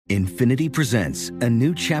Infinity presents a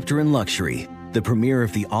new chapter in luxury, the premiere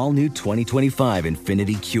of the all-new 2025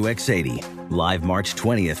 Infinity QX80, live March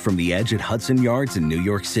 20th from the Edge at Hudson Yards in New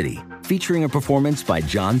York City, featuring a performance by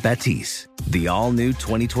John Batiste. The all-new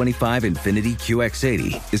 2025 Infinity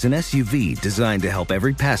QX80 is an SUV designed to help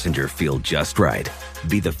every passenger feel just right.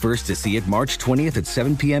 Be the first to see it March 20th at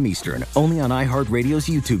 7 p.m. Eastern, only on iHeartRadio's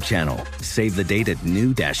YouTube channel. Save the date at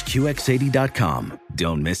new-QX80.com.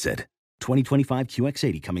 Don't miss it. 2025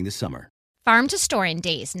 QX80 coming this summer. Farm to store in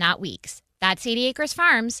days, not weeks. That's 80 Acres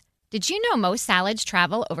Farms. Did you know most salads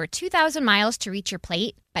travel over 2,000 miles to reach your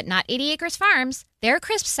plate? But not 80 Acres Farms. Their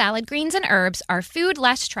crisp salad greens and herbs are food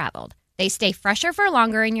less traveled. They stay fresher for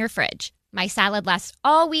longer in your fridge. My salad lasts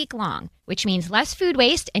all week long, which means less food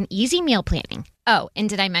waste and easy meal planning. Oh, and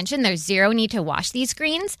did I mention there's zero need to wash these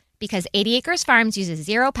greens? Because 80 Acres Farms uses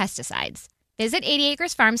zero pesticides. Visit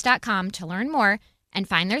 80acresfarms.com to learn more and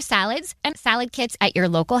find their salads and salad kits at your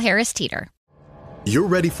local Harris Teeter. You're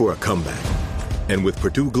ready for a comeback. And with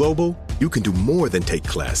Purdue Global, you can do more than take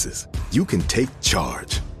classes. You can take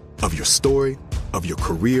charge of your story, of your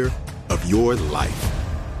career, of your life.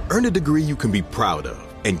 Earn a degree you can be proud of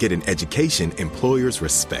and get an education employers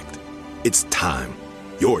respect. It's time,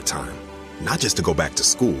 your time, not just to go back to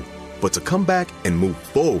school, but to come back and move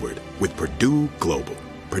forward with Purdue Global,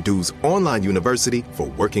 Purdue's online university for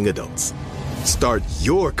working adults. Start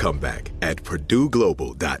your comeback at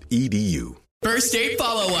purdueglobal.edu. First date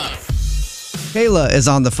follow-up. Kayla is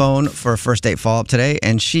on the phone for a first date follow-up today,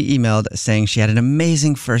 and she emailed saying she had an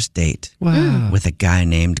amazing first date with a guy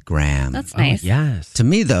named Graham. That's nice. Oh, yes. To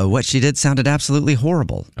me, though, what she did sounded absolutely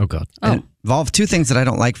horrible. Oh, God. It involved two things that I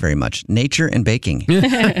don't like very much, nature and baking.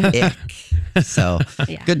 Ick. So,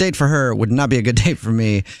 good date for her would not be a good date for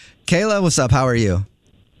me. Kayla, what's up? How are you?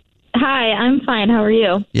 Hi, I'm fine. How are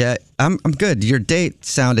you? Yeah, I'm good. Your date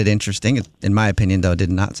sounded interesting. In my opinion, though, it did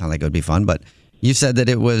not sound like it would be fun, but you said that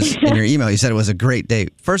it was, in your email, you said it was a great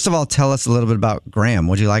date. First of all, tell us a little bit about Graham.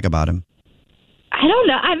 What do you like about him? I don't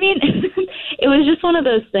know. I mean, it was just one of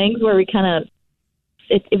those things where we kind of,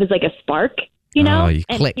 it was like a spark, you know? Oh, you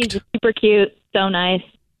and clicked. he's super cute, so nice.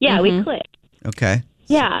 Yeah, we clicked. Okay.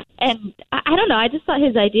 Yeah, and I don't know. I just thought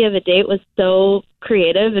his idea of a date was so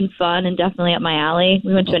creative and fun and definitely up my alley.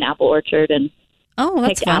 We went to an apple orchard and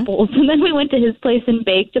that's picked fun. apples, and then we went to his place and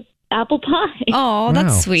baked apple pie. Oh, Wow.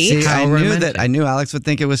 that's sweet. See, How romantic. I knew Alex would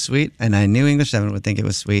think it was sweet, and I knew English 7 would think it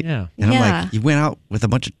was sweet. Yeah. And I'm Yeah. like, you went out with a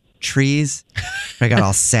bunch of trees. I got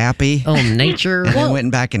all sappy. Oh, nature. And then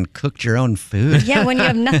went back and cooked your own food. Yeah, when you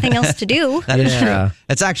have nothing else to do. That is Yeah. true.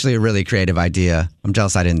 It's actually a really creative idea. I'm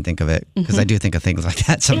jealous I didn't think of it because I do think of things like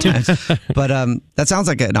that sometimes. But that sounds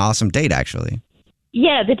like an awesome date, actually.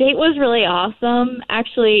 Yeah, the date was really awesome.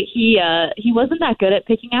 Actually, he wasn't that good at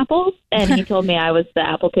picking apples, and he told me I was the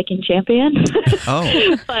apple picking champion.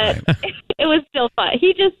 Oh. But it was still fun.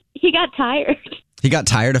 He got tired. He got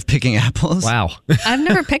tired of picking apples? Wow. I've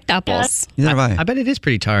never picked apples. Neither have I. I bet it is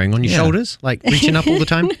pretty tiring on your Yeah. shoulders, like reaching up all the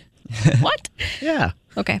time. What? Yeah.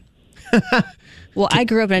 Okay. Well, I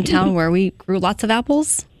grew up in a town where we grew lots of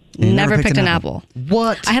apples. You Never picked an apple.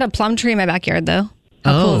 What? I had a plum tree in my backyard, though.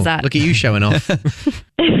 How cool is that? Look at you showing off.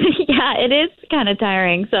 Yeah, it is kind of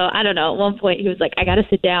tiring. So I don't know. At one point, he was like, "I got to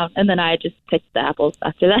sit down," and then I just picked the apples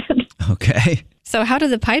after that. Okay. So how did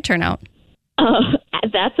the pie turn out?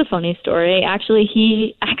 That's a funny story. Actually,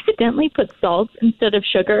 he accidentally put salt instead of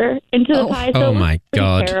sugar into the pie. So Oh, it was my pretty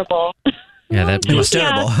God. Terrible. Yeah, that It was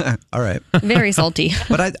terrible. All right. Very salty.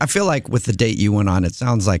 But I feel like with the date you went on, it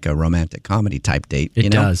sounds like a romantic comedy type date. It you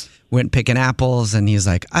know? does. Went picking apples, and he's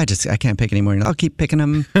like, I can't pick anymore. I'll keep picking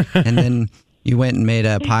them. And then you went and made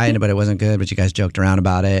a pie, but it wasn't good, but you guys joked around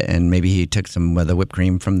about it. And maybe he took some of the whipped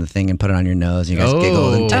cream from the thing and put it on your nose. And you guys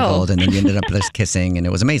giggled and tickled, and then you ended up just kissing, and it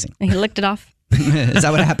was amazing. And he licked it off. Is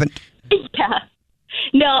that what happened? Yeah.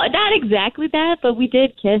 No, not exactly that, but we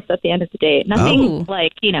did kiss at the end of the date. Nothing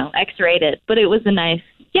like, X-rated, but it was it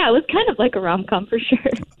was kind of like a rom-com for sure.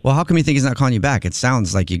 Well, how come you think he's not calling you back? It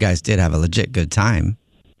sounds like you guys did have a legit good time.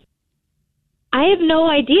 I have no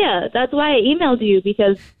idea. That's why I emailed you,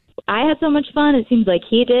 because I had so much fun. It seems like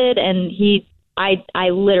he did, and I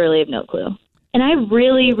literally have no clue. And I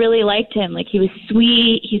really, really liked him. Like, he was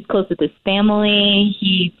sweet. He's close with his family.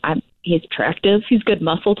 He's attractive. He's good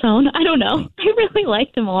muscle tone. I don't know. I really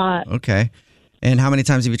liked him a lot. Okay. And how many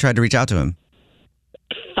times have you tried to reach out to him?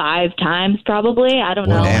 5 times, probably. I don't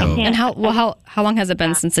know. Damn. I can't- And how long has it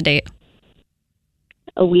been since the date?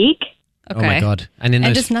 A week? Okay. Oh, my God. And in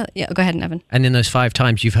And those, just not. Yeah. Go ahead, Evan. and in those 5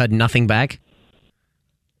 times, you've heard nothing back?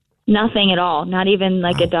 Nothing at all. Not even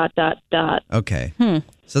like a ... Okay.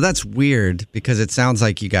 So that's weird because it sounds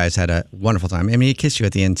like you guys had a wonderful time. I mean, he kissed you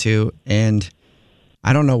at the end too. And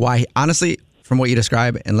I don't know why. Honestly, from what you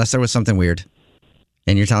describe, unless there was something weird,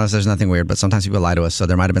 and you're telling us there's nothing weird, but sometimes people lie to us, so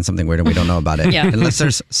there might have been something weird and we don't know about it. Yeah. Unless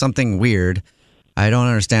there's something weird, I don't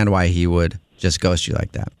understand why he would just ghost you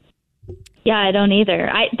like that. Yeah, I don't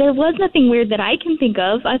either. There was nothing weird that I can think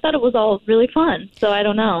of. I thought it was all really fun, so I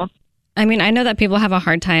don't know. I mean, I know that people have a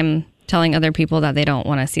hard time telling other people that they don't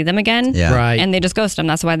want to see them again. Yeah. Right. And they just ghost them.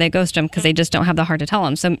 That's why they ghost them, because they just don't have the heart to tell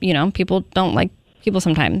them. So, people don't like people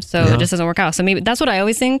sometimes. So it just doesn't work out. So maybe that's what I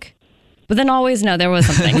always think. But then always know there was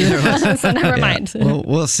something. So never mind. Well,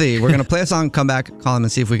 we'll see. We're going to play a song, come back, call him,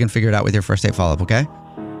 and see if we can figure it out with your first date follow-up, okay?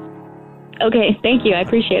 Okay, thank you. I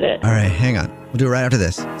appreciate it. All right, hang on. We'll do it right after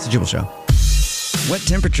this. It's the Jubal Show. What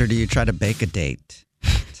temperature do you try to bake a date?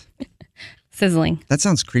 Sizzling. That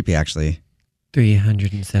sounds creepy, actually.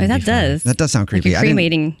 370. That does. That does sound creepy. Like you're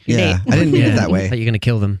cremating your yeah, date. I didn't mean it that That way. you're going to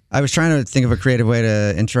kill them. I was trying to think of a creative way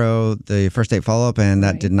to intro the first date follow-up, and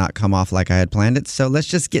that did not come off like I had planned it. So let's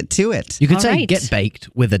just get to it. You could All say right. get baked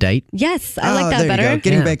with a date. Yes, I like that there better. You go.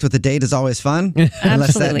 Getting Yeah. baked with a date is always fun, unless that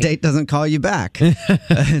Absolutely. date doesn't call you back.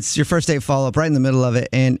 It's your first date follow-up right in the middle of it.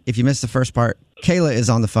 And if you missed the first part, Kayla is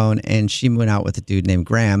on the phone, and she went out with a dude named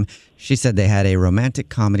Graham. She said they had a romantic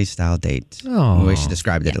comedy-style date. Oh. The way she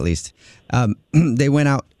described it, at least. They went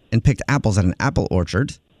out and picked apples at an apple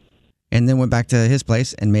orchard, and then went back to his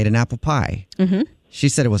place and made an apple pie. Mm-hmm. She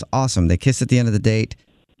said it was awesome. They kissed at the end of the date.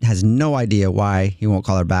 Has no idea why he won't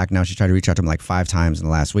call her back. Now she tried to reach out to him like 5 times in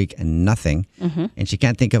the last week and nothing. Mm-hmm. And she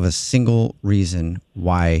can't think of a single reason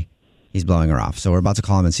why he's blowing her off. So we're about to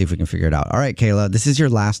call him and see if we can figure it out. All right, Kayla, this is your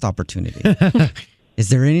last opportunity. Is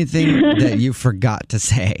there anything that you forgot to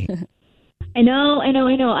say? I know.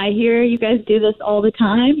 I hear you guys do this all the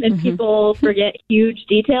time, and people forget huge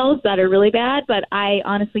details that are really bad, but I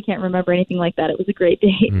honestly can't remember anything like that. It was a great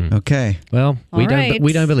date. Okay. Well, we All right.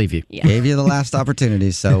 don't believe you. Yeah. Gave you the last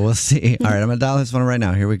opportunity, so we'll see. All right, I'm going to dial his phone right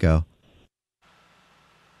now. Here we go.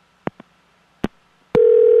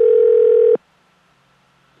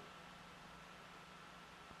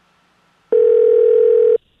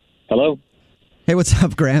 Hello? Hey, what's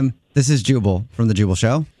up, Graham? This is Jubal from The Jubal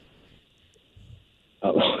Show.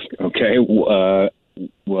 Okay.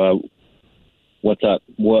 What's up?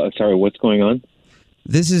 Sorry, what's going on?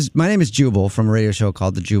 My name is Jubal from a radio show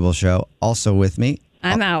called The Jubal Show. Also with me,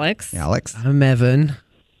 I'm Alex. Alex. I'm Evan.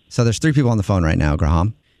 So there's 3 people on the phone right now,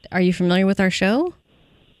 Graham. Are you familiar with our show?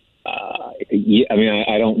 Yeah, I mean,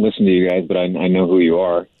 I don't listen to you guys, but I know who you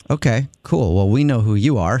are. Okay, cool. Well, we know who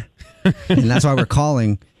you are, and that's why we're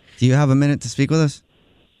calling. Do you have a minute to speak with us?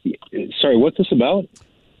 Sorry, what's this about?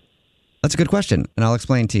 That's a good question, and I'll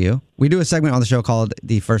explain to you. We do a segment on the show called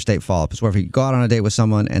the First Date Follow-Up. It's where if you go out on a date with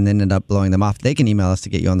someone and then end up blowing them off, they can email us to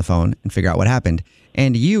get you on the phone and figure out what happened.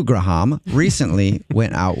 And you, Graham, recently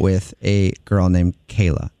went out with a girl named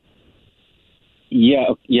Kayla. Yeah,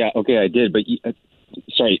 okay, I did, but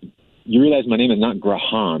sorry, you realize my name is not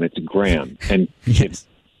Graham, it's Graham. And Yes.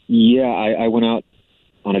 I went out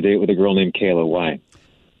on a date with a girl named Kayla. Why?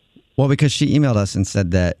 Well, because she emailed us and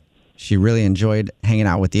said that she really enjoyed hanging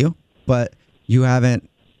out with you, but you haven't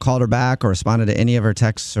called her back or responded to any of her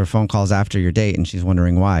texts or phone calls after your date, and she's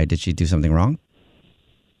wondering why. Did she do something wrong?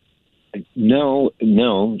 No,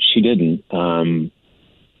 she didn't.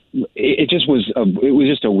 It just was. It was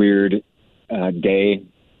just a weird day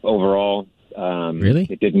overall. Really?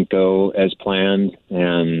 It didn't go as planned,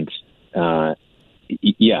 and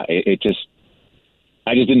it just.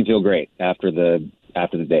 I just didn't feel great after the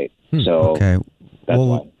date. So Okay. that's Well,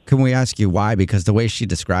 why. can we ask you why? Because the way she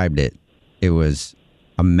described it, it was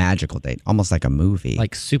a magical date, almost like a movie.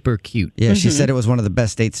 Like super cute. Yeah, she said it was one of the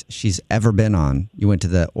best dates she's ever been on. You went to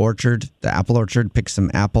the orchard, the apple orchard, picked some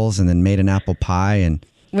apples, and then made an apple pie. And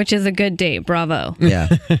Which is a good date. Bravo. yeah,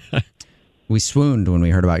 we swooned when we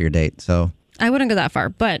heard about your date. So, I wouldn't go that far,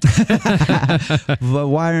 but but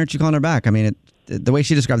why aren't you calling her back? I mean, the way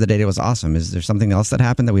she described the date, it was awesome. Is there something else that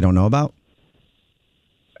happened that we don't know about?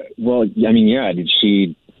 Well, I mean, yeah. Did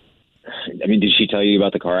she tell you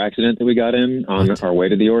about the car accident that we got in on our way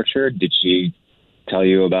to the orchard? Did she tell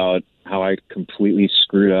you about how I completely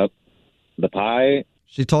screwed up the pie?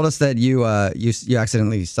 She told us that you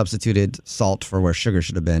accidentally substituted salt for where sugar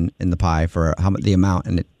should have been in the pie for the amount,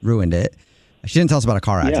 and it ruined it. She didn't tell us about a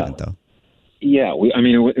car accident, though. Yeah,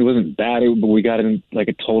 it wasn't bad, but we got in like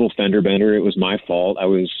a total fender bender. It was my fault. I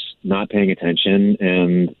was not paying attention,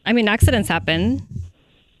 and I mean, accidents happen.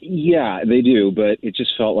 yeah, they do. But it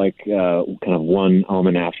just felt like kind of one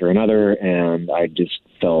element after another, and I just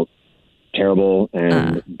felt terrible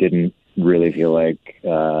and didn't really feel like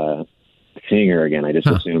seeing her again. I just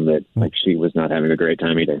assumed that like she was not having a great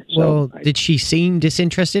time either. So did she seem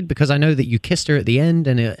disinterested? Because I know that you kissed her at the end,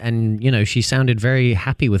 and you know she sounded very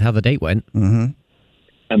happy with how the date went. Mm-hmm.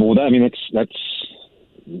 And well, that's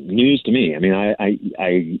news to me. I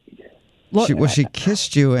mean, She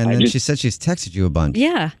kissed you, and then she said she's texted you a bunch.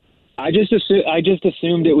 Yeah. I just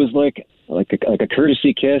assumed it was like a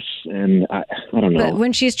courtesy kiss, and I don't know. But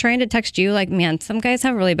when she's trying to text you, like, man, some guys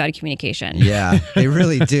have really bad communication. Yeah, they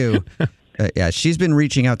really do. Yeah, she's been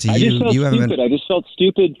reaching out to you. I just felt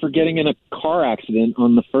stupid for getting in a car accident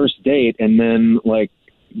on the first date and then like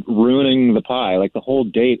ruining the pie. Like the whole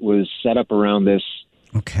date was set up around this.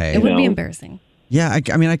 Okay, it would be embarrassing. Yeah,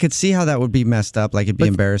 I mean, I could see how that would be messed up. Like it'd be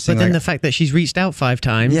embarrassing. But then the fact that she's reached out 5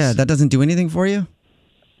 times. Yeah, that doesn't do anything for you.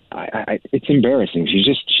 It's embarrassing.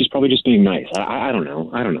 She's probably just being nice. I don't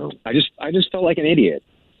know. I just felt like an idiot.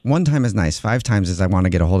 1 time is nice. 5 times is I want to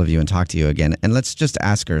get a hold of you and talk to you again. And let's just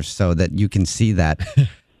ask her so that you can see that.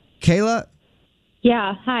 Kayla?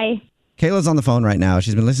 Yeah, hi. Kayla's on the phone right now.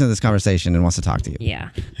 She's been listening to this conversation and wants to talk to you. Yeah.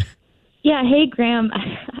 Yeah, hey, Graham.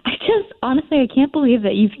 Honestly, I can't believe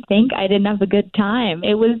that you think I didn't have a good time.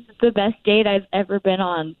 It was the best date I've ever been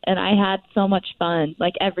on, and I had so much fun,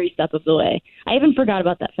 like every step of the way. I even forgot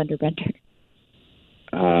about that fender bender.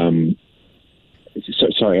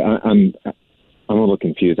 Sorry, I'm a little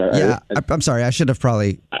confused. I'm sorry. I should have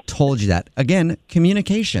probably told you that. Again,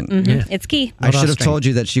 communication. Mm-hmm. Yeah. It's key. I should have told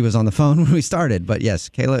you that she was on the phone when we started. But yes,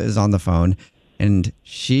 Kayla is on the phone, and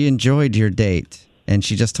she enjoyed your date, and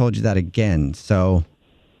she just told you that again. So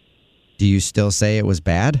do you still say it was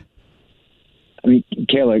bad? I mean,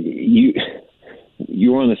 Kayla,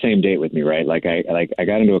 you were on the same date with me, right? Like I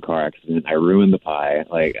got into a car accident. I ruined the pie.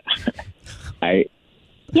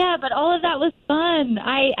 Yeah, but all of that was fun.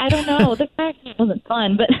 I don't know. The fact it wasn't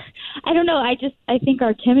fun, but I don't know. I think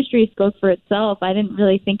our chemistry spoke for itself. I didn't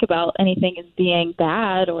really think about anything as being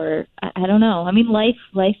bad, or I don't know. I mean, life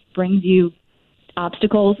brings you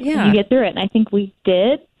obstacles and you get through it, and I think we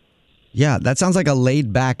did. Yeah, that sounds like a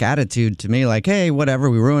laid-back attitude to me. Like, hey, whatever,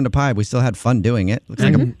 we ruined a pie. We still had fun doing it. Looks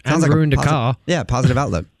sounds like ruined a car. Yeah, positive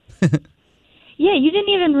outlook. Yeah, you didn't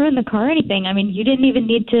even ruin the car or anything. I mean, you didn't even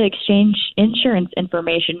need to exchange insurance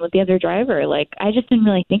information with the other driver. Like, I just didn't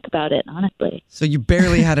really think about it, honestly. So you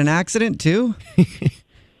barely had an accident, too?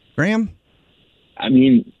 Graham? I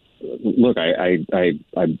mean, look, I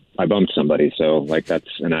bumped somebody, so, like, that's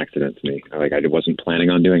an accident to me. Like, I wasn't planning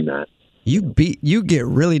on doing that. You get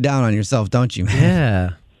really down on yourself, don't you, man?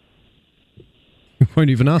 Yeah.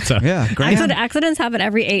 Won't even answer. Yeah, Graham? Accidents happen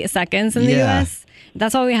every 8 seconds in the U.S.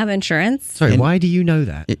 That's why we have insurance. Sorry, why do you know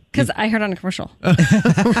that? Because I heard on a commercial.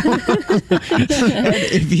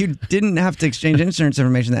 If you didn't have to exchange insurance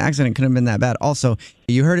information, the accident couldn't have been that bad. Also,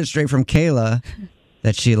 you heard it straight from Kayla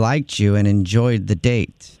that she liked you and enjoyed the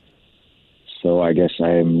date. So I guess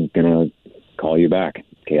I'm going to call you back,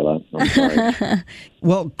 Kayla. I'm sorry.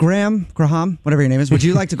 Well, Graham, whatever your name is, would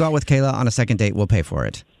you like to go out with Kayla on a second date? We'll pay for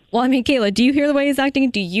it. Well, I mean, Kayla, do you hear the way he's acting?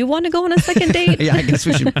 Do you want to go on a second date? Yeah, I guess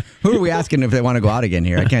we should. Who are we asking if they want to go out again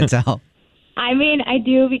here? I can't tell. I mean, I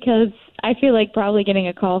do, because I feel like probably getting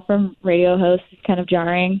a call from radio host is kind of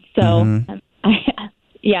jarring. So,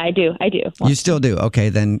 I do. You still do? Okay,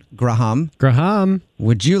 then Graham,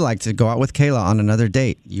 would you like to go out with Kayla on another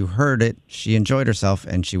date? You heard it. She enjoyed herself,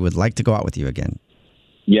 and she would like to go out with you again.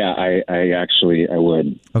 Yeah, I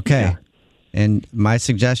would. Okay. Yeah. And my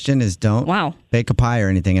suggestion is don't bake a pie or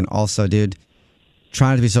anything. And also, dude, try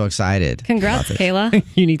not to be so excited. Congrats, Kayla.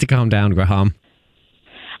 You need to calm down, Graham.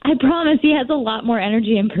 I promise he has a lot more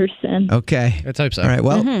energy in person. Okay. Let's hope so. All right.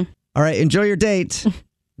 Well, all right. Enjoy your date.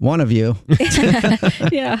 One of you.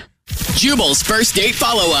 Yeah. Jubal's first date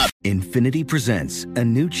follow-up. Infiniti presents a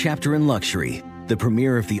new chapter in luxury. The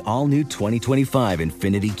premiere of the all-new 2025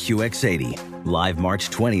 Infiniti QX80. Live March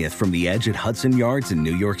 20th from the Edge at Hudson Yards in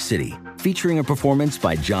New York City. Featuring a performance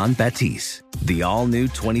by John Batiste. The all-new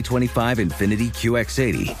 2025 Infiniti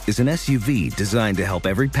QX80 is an SUV designed to help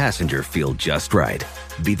every passenger feel just right.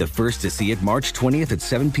 Be the first to see it March 20th at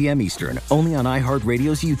 7 p.m. Eastern, only on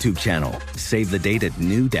iHeartRadio's YouTube channel. Save the date at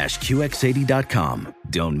new-QX80.com.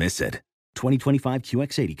 Don't miss it. 2025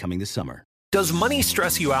 QX80 coming this summer. Does money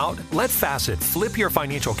stress you out? Let Facet flip your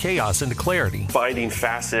financial chaos into clarity. Finding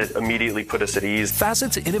Facet immediately put us at ease.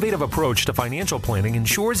 Facet's innovative approach to financial planning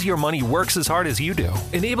ensures your money works as hard as you do,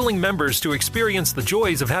 enabling members to experience the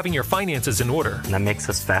joys of having your finances in order. And that makes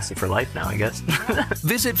us Facet for life now, I guess.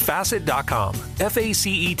 Visit Facet.com,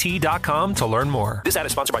 FACET.com to learn more. This ad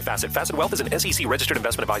is sponsored by Facet. Facet Wealth is an SEC registered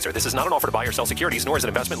investment advisor. This is not an offer to buy or sell securities, nor is it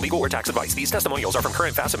investment, legal, or tax advice. These testimonials are from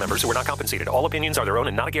current Facet members who are not compensated. All opinions are their own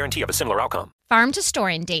and not a guarantee of a similar outcome. Farm to store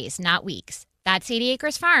in days, not weeks. That's 80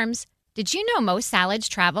 Acres Farms. Did you know most salads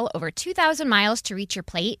travel over 2,000 miles to reach your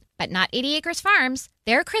plate? But not 80 Acres Farms.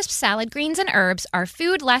 Their crisp salad greens and herbs are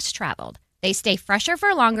food less traveled. They stay fresher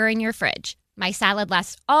for longer in your fridge. My salad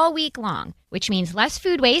lasts all week long, which means less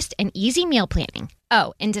food waste and easy meal planning.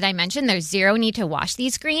 Oh, and did I mention there's zero need to wash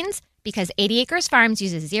these greens? Because 80 Acres Farms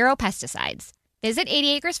uses zero pesticides. Visit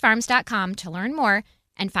 80acresfarms.com to learn more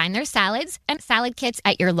and find their salads and salad kits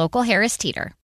at your local Harris Teeter.